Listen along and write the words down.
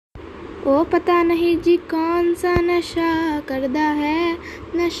ओ पता नहीं जी कौन सा नशा करदा है,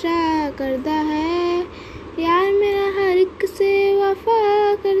 नशा करदा है। यार मेरा हर एक से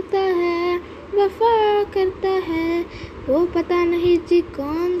वफा करता है, वफा करता है। वो पता नहीं जी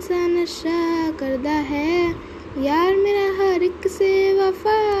कौन सा नशा करदा है। यार मेरा हर एक से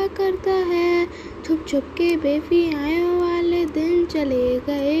वफा करता है। छुप छुप के बेवफाइयों वाले दिन चले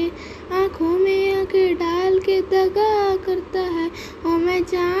गए, आँखों में आँखें डाल के दगा करता है। ओ मैं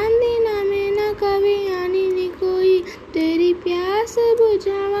चांदी ना में ना कभी आनी नी कोई, तेरी प्यास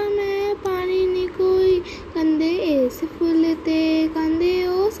बुझावा मैं पानी नी कोई।